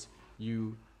happens is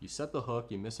you set the hook,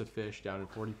 you miss a fish down in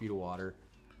 40 feet of water,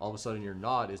 all of a sudden your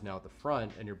knot is now at the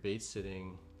front and your bait's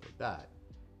sitting like that,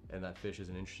 and that fish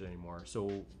isn't interested anymore.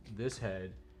 So this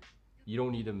head, you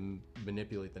don't need to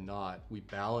manipulate the knot. We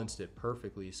balanced it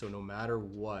perfectly, so no matter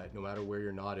where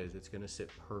your knot is, it's gonna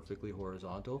sit perfectly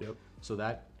horizontal. Yep. So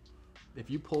that if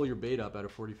you pull your bait up out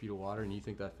of 40 feet of water and you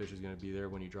think that fish is going to be there,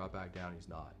 when you drop back down, he's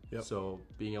not. Yep. So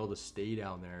being able to stay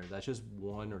down there, that's just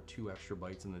 1 or 2 extra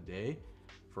bites in the day.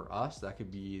 For us, that could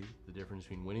be the difference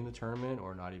between winning the tournament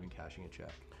or not even cashing a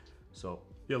check. So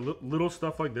yeah, little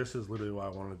stuff like this is literally why I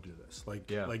wanted to do this.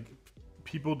 Like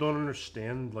people don't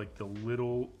understand like the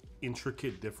little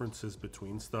intricate differences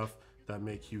between stuff that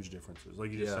make huge differences.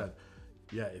 Like you just said.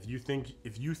 Yeah, if you think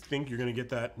you're gonna get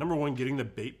that, number one, getting the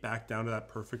bait back down to that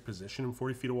perfect position in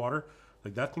 40 feet of water,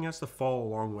 like that thing has to fall a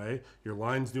long way. Your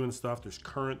line's doing stuff. There's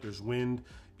current. There's wind.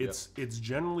 It's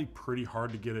generally pretty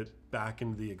hard to get it back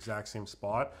into the exact same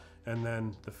spot, and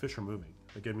then the fish are moving.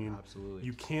 Like I mean, absolutely,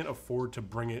 you can't afford to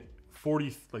bring it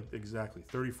 40, like exactly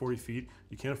 30, 40 feet.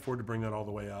 You can't afford to bring that all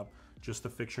the way up just to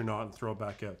fix your knot and throw it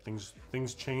back out.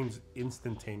 Things change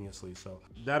instantaneously. So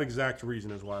that exact reason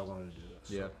is why I wanted to do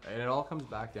this. Yeah, and it all comes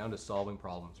back down to solving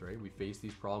problems, right? We face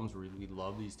these problems, we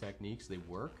love these techniques, they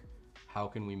work. How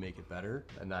can we make it better?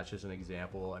 And that's just an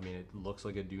example. I mean, it looks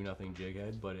like a do-nothing jig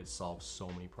head, but it solves so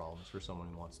many problems for someone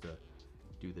who wants to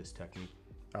do this technique.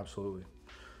 Absolutely.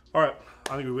 All right,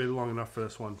 I think we waited long enough for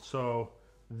this one. So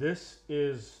this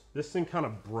thing kind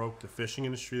of broke the fishing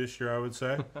industry this year, I would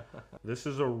say. This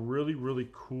is a really, really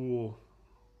cool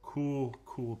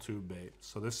tube bait.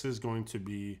 So this is going to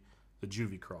be the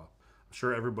Juvie Craw. I'm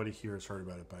sure everybody here has heard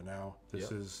about it by now.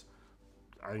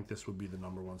 I think this would be the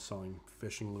 #1 selling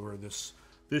fishing lure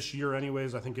this year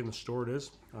anyways. I think in the store it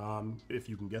is, if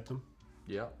you can get them.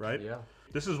 Yeah. Right? Yeah.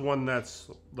 This is one that's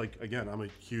like, again, I'm a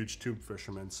huge tube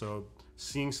fisherman, so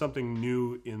seeing something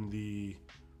new in the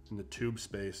tube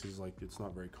space is like, it's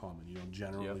not very common. You don't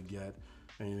generally get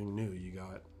anything new.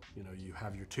 You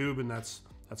have your tube, and that's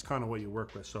kind of what you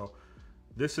work with. So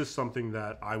this is something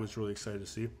that I was really excited to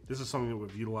see. This is something that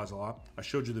we've utilized a lot. I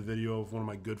showed you the video of one of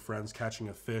my good friends catching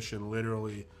a fish and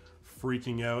literally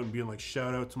freaking out and being like,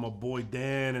 shout out to my boy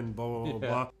Dan and blah, blah, blah,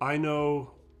 blah. I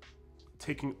know,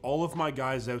 taking all of my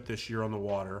guys out this year on the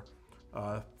water,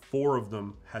 4 of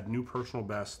them had new personal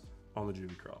best on the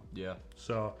Juvie Craw. Yeah.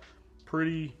 So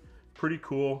pretty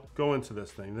cool. Go into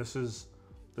this thing. This is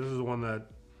one that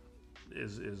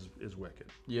is wicked.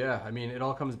 Yeah, I mean, it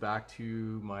all comes back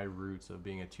to my roots of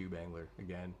being a tube angler.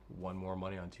 Again, won more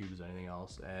money on tubes than anything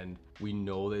else, and we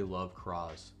know they love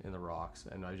craws in the rocks,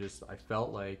 and I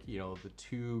felt like, the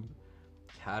tube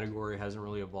category hasn't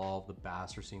really evolved. The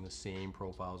bass are seeing the same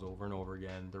profiles over and over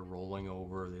again. They're rolling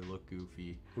over, they look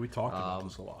goofy. We talked about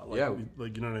this a lot. You know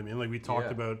what I mean? Like we talked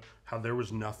about how there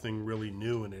was nothing really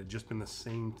new, and it had just been the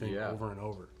same thing over and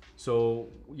over. So,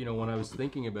 when I was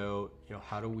thinking about,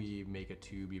 how do we make a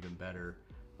tube even better,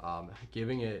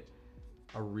 giving it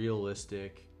a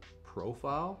realistic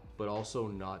profile, but also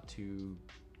not too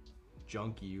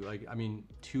junky,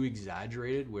 too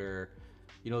exaggerated, where,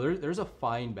 there's a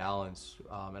fine balance,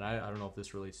 and I don't know if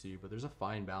this relates to you, but there's a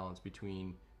fine balance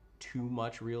between too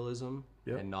much realism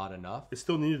and not enough. It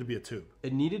still needed to be a tube.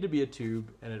 It needed to be a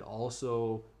tube, and it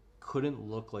also couldn't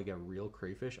look like a real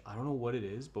crayfish. I don't know what it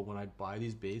is, but when I buy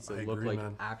these baits that look like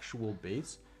actual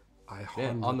baits, I 100% Man,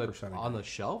 agree. on the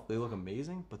shelf, they look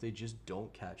amazing, but they just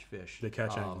don't catch fish. They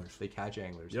catch anglers. They catch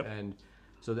anglers. Yep. And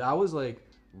so that was like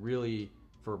really,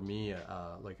 for me,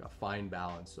 like a fine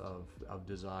balance of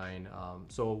design.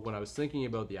 So when I was thinking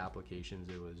about the applications,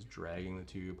 it was dragging the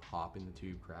tube, hopping the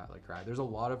tube, crack. There's a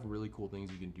lot of really cool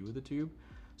things you can do with the tube.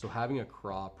 So having a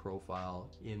craw profile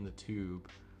in the tube,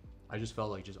 I just felt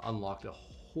like just unlocked a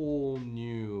whole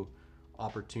new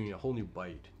opportunity, a whole new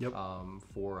bite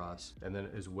for us. And then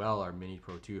as well, our mini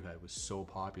Pro 2 head was so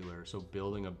popular. So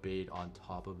building a bait on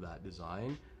top of that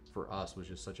design for us was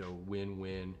just such a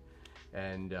win-win.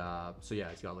 And so yeah,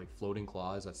 it's got like floating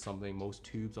claws. That's something most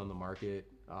tubes on the market,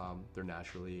 they're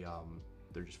naturally,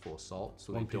 they're just full of salt.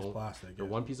 So One piece of plastic. They're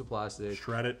one piece of plastic.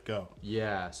 Shred it, go.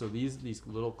 Yeah, so these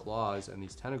little claws and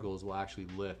these tentacles will actually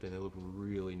lift, and they look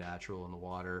really natural in the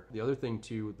water. The other thing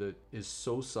too that is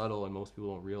so subtle and most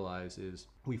people don't realize is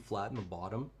we flatten the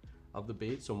bottom of the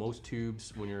bait. So most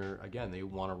tubes, when they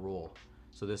want to roll.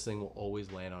 So this thing will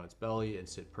always land on its belly and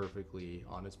sit perfectly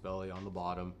on its belly on the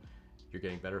bottom. You're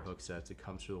getting better hook sets. It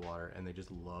comes through the water, and they just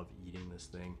love eating this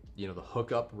thing. You know, the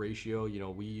hookup ratio, you know,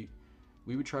 we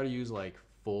would try to use like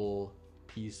full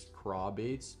piece craw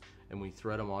baits, and we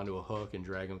thread them onto a hook and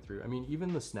drag them through. I mean,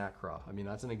 even the snack craw, I mean,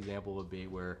 that's an example of a bait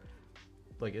where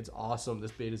like it's awesome.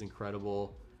 This bait is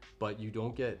incredible, but you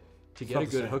don't get to get a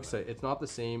good hook set. It's not the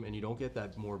same, and you don't get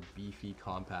that more beefy,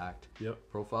 compact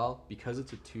profile because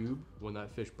it's a tube. When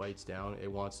that fish bites down, it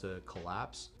wants to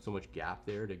collapse. So much gap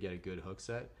there to get a good hook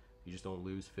set. You just don't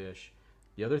lose fish.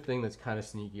 The other thing that's kind of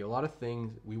sneaky, a lot of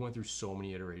things, we went through so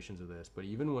many iterations of this, but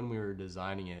even when we were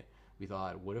designing it, we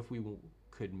thought, what if we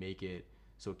could make it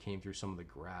so it came through some of the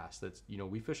grass? That's, you know,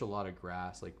 we fish a lot of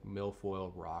grass, like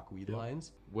milfoil, rock, weed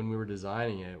lines. When we were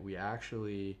designing it, we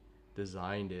actually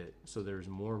designed it so there's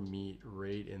more meat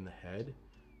right in the head,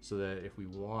 so that if we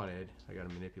wanted, I got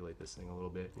to manipulate this thing a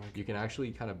little bit, you can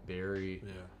actually kind of bury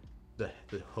the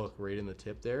hook right in the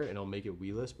tip there, and it'll make it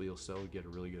weedless, but you'll still get a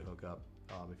really good hookup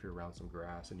if you're around some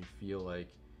grass and you feel like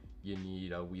you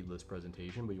need a weedless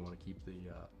presentation, but you want to keep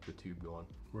the tube going.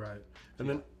 Right.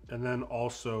 And then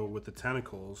also with the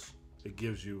tentacles, it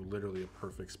gives you literally a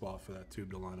perfect spot for that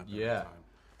tube to line up every time.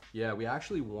 Yeah, we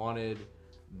actually wanted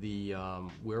the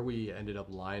where we ended up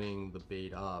lining the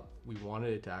bait up, we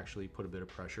wanted it to actually put a bit of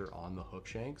pressure on the hook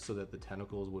shank so that the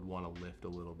tentacles would want to lift a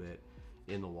little bit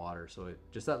in the water. So it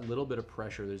just that little bit of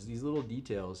pressure, there's these little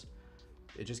details,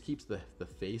 it just keeps the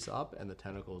face up and the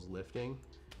tentacles lifting.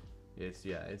 It's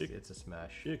a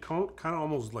smash. It kind of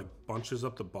almost like bunches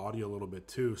up the body a little bit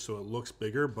too, so it looks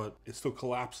bigger, but it still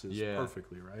collapses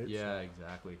perfectly, right? Yeah,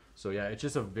 exactly. So yeah, it's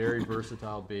just a very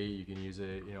versatile bait. You can use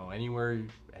it, you know, anywhere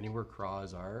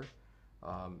craws are,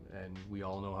 and we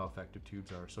all know how effective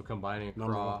tubes are. So combining a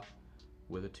craw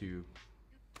with a tube.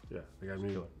 Yeah, like, I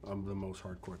mean, I'm the most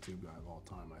hardcore tube guy of all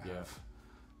time.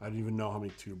 I don't even know how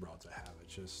many tube rods I have.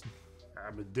 It's just,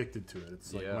 I'm addicted to it.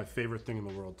 It's like my favorite thing in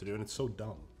the world to do, and it's so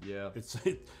dumb. Yeah.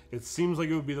 It seems like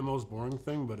it would be the most boring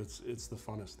thing, but it's the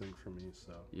funnest thing for me.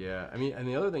 So. Yeah, I mean, and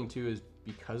the other thing too is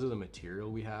because of the material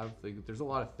we have, like, there's a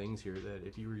lot of things here that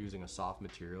if you were using a soft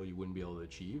material, you wouldn't be able to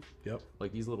achieve. Yep.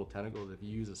 Like these little tentacles, if you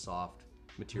use a soft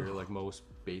material like most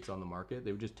baits on the market,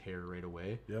 they would just tear right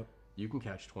away. Yep. You can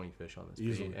catch 20 fish on this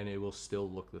bait, and it will still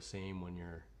look the same when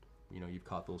you've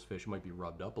caught those fish. It might be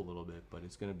rubbed up a little bit, but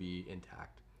it's going to be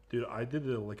intact. Dude, I did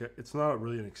it's not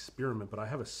really an experiment, but I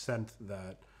have a scent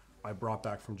that I brought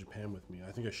back from Japan with me.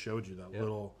 I think I showed you that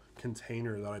little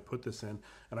container that I put this in,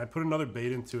 and I put another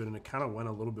bait into it, and it kind of went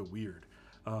a little bit weird.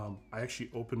 I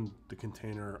actually opened the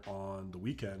container on the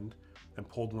weekend and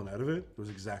pulled one out of it. It was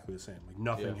exactly the same. Like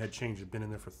nothing had changed. It had been in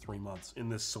there for 3 months in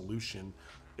this solution,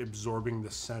 absorbing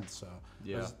the scent. So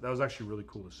that was actually really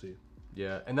cool to see.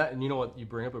 Yeah, and you know what? You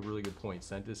bring up a really good point.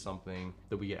 Scent is something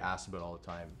that we get asked about all the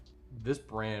time. This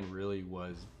brand really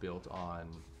was built on,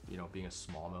 being a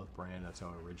smallmouth brand. That's how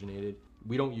it originated.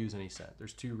 We don't use any scent.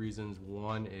 There's 2 reasons.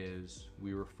 One is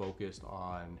we were focused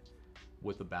on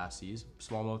what the bass sees.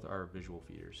 Smallmouth are visual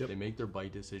feeders. Yep. They make their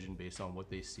bite decision based on what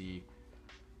they see.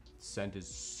 Scent is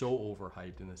so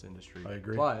overhyped in this industry. I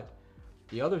agree. But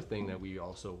the other thing that we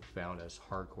also found as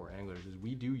hardcore anglers is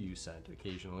we do use scent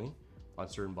occasionally on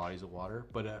certain bodies of water,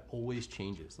 but it always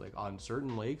changes. Like on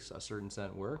certain lakes, a certain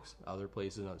scent works, other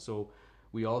places not. So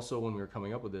we also, when we were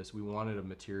coming up with this, we wanted a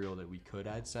material that we could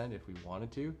add scent if we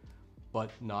wanted to,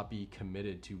 but not be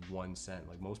committed to one scent.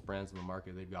 Like most brands in the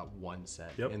market, they've got one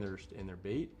scent in their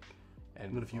bait.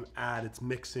 And then if you add, it's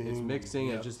mixing.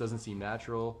 It just doesn't seem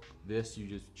natural. This, you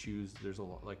just choose. There's a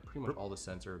lot, like pretty much all the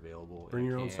scents are available. Bring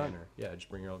your own scent. Just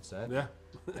bring your own scent. Yeah.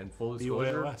 And full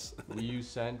disclosure, we use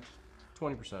scent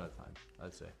 20% of the time,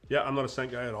 I'd say. Yeah, I'm not a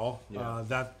scent guy at all. Yeah.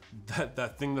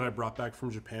 That thing that I brought back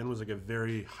from Japan was like a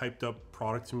very hyped up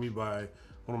product to me by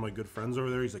one of my good friends over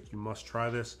there. He's like, you must try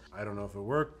this. I don't know if it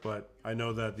worked, but I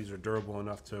know that these are durable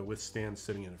enough to withstand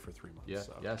sitting in it for 3 months. Yeah,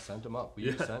 so. yeah, scent them up. We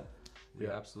use scent. We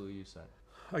absolutely use scent.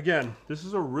 Again, this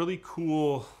is a really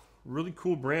cool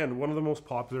brand. One of the most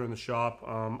popular in the shop.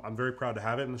 I'm very proud to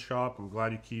have it in the shop. I'm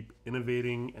glad you keep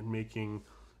innovating and making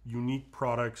unique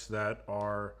products that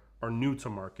are new to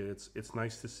market. It's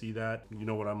nice to see that. You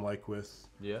know what I'm like with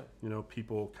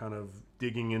people kind of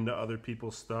digging into other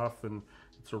people's stuff, and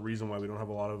it's a reason why we don't have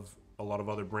a lot of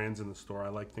other brands in the store. I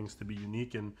like things to be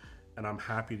unique, and I'm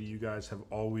happy that you guys have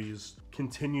always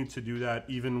continued to do that,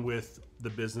 even with the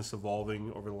business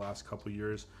evolving over the last couple of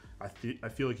years. I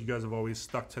feel like you guys have always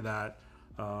stuck to that,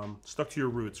 stuck to your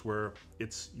roots, where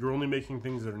you're only making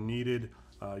things that are needed.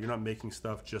 You're not making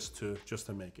stuff just to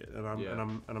make it, and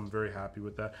I'm very happy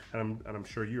with that, and I'm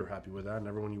sure you're happy with that, and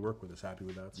everyone you work with is happy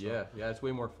with that. So. Yeah, it's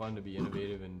way more fun to be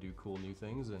innovative and do cool new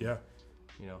things, and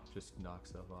just knock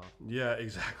stuff off. Yeah,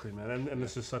 exactly, man. And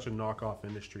this is such a knockoff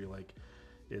industry. Like,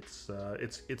 it's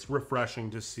refreshing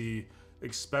to see,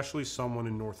 especially someone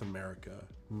in North America,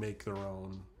 make their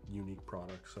own unique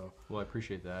products. So well, I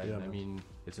appreciate that. Yeah, and I mean,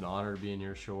 it's an honor to be in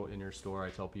your store. I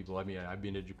tell people, I mean, I've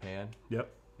been to Japan. Yep.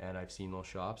 And I've seen those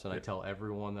shops, and I tell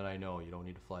everyone that I know, you don't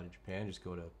need to fly to Japan, just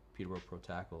go to Peterborough Pro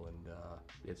Tackle, and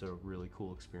it's a really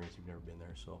cool experience if you've never been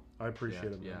there. So I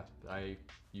appreciate it, man. Yeah,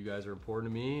 you guys are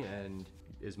important to me, and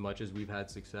as much as we've had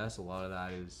success, a lot of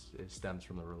that stems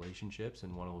from the relationships,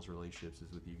 and one of those relationships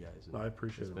is with you guys. I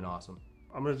appreciate it. It's been awesome.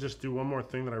 I'm gonna just do one more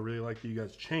thing that I really like that you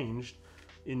guys changed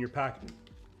in your packaging.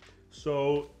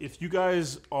 So if you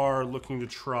guys are looking to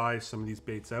try some of these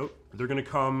baits out, they're gonna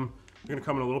come in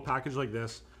a little package like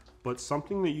this. But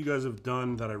something that you guys have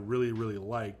done that I really, really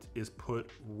liked is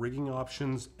put rigging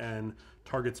options and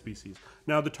target species.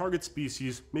 Now, the target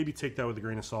species, maybe take that with a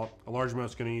grain of salt. A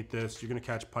largemouth's gonna eat this. You're gonna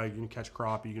catch pike, you're gonna catch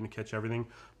crappie, you're gonna catch everything.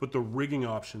 But the rigging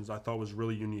options I thought was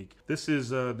really unique. This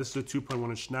is a 2.1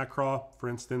 inch snack craw, for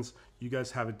instance. You guys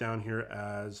have it down here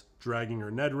as dragging or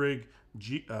Ned rig,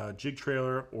 jig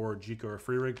trailer, or Jika or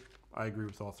free rig. I agree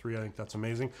with all three. I think that's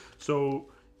amazing. So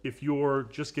if you're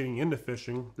just getting into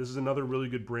fishing, this is another really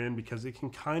good brand because it can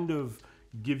kind of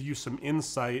give you some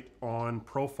insight on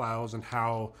profiles and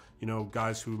how,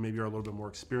 guys who maybe are a little bit more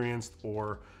experienced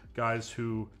or guys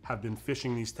who have been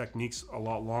fishing these techniques a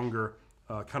lot longer,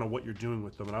 kind of what you're doing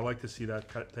with them. And I like to see that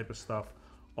type of stuff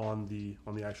on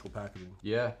the actual packaging.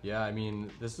 Yeah. I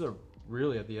mean, this is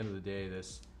really, at the end of the day,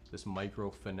 this micro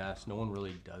finesse, no one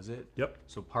really does it. Yep.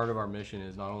 So part of our mission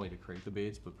is not only to create the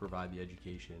baits, but provide the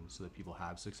education so that people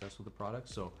have success with the product.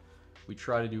 So we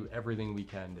try to do everything we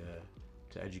can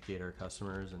to educate our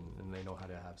customers, and they know how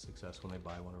to have success when they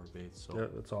buy one of our baits. So yeah,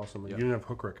 that's awesome. You even have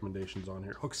hook recommendations on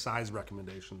here, hook size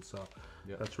recommendations. So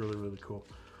that's really, really cool.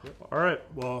 Yep. All right.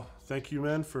 Well, thank you,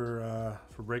 man, for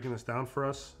breaking this down for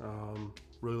us.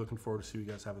 Really looking forward to see what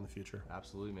you guys have in the future.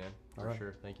 Absolutely, man. For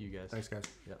sure. Thank you, guys. Thanks, guys.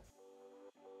 Yep.